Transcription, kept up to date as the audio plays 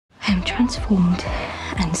I'm transformed,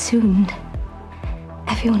 and soon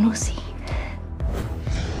everyone will see.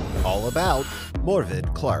 All About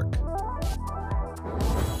Morfydd Clark.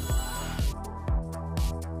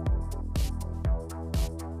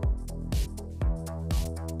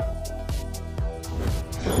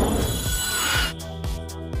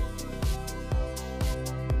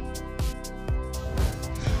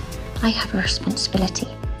 I have a responsibility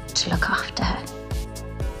to look after her.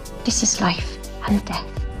 This is life and death.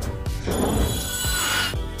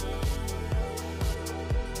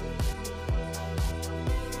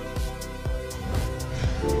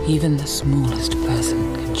 Even the smallest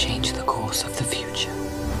person can change the course of the future.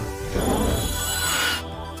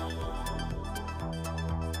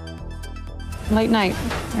 Late night,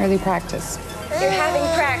 early practice. You're having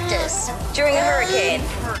practice during a hurricane.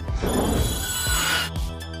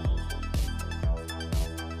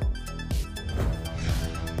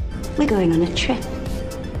 We're going on a trip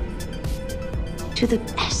to the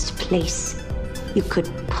best place you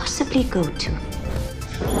could possibly go to.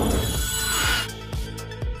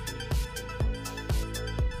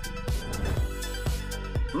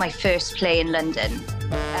 My first play in London.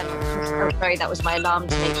 I'm sorry, that was my alarm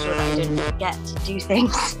to make sure that I didn't forget to do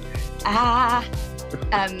things.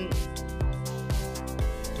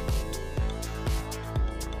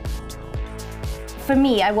 For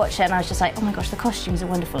me, I watched it and I was just like, oh my gosh, the costumes are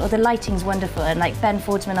wonderful, or the lighting's wonderful, and like Ben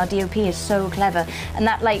Fordsman, our DOP, is so clever. And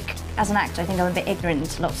that, like, as an actor, I think I'm a bit ignorant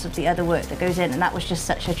to lots of the other work that goes in, and that was just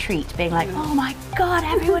such a treat, being like, oh my God,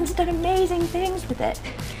 everyone's done amazing things with it.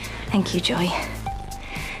 Thank you, Joy.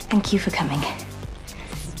 Thank you for coming.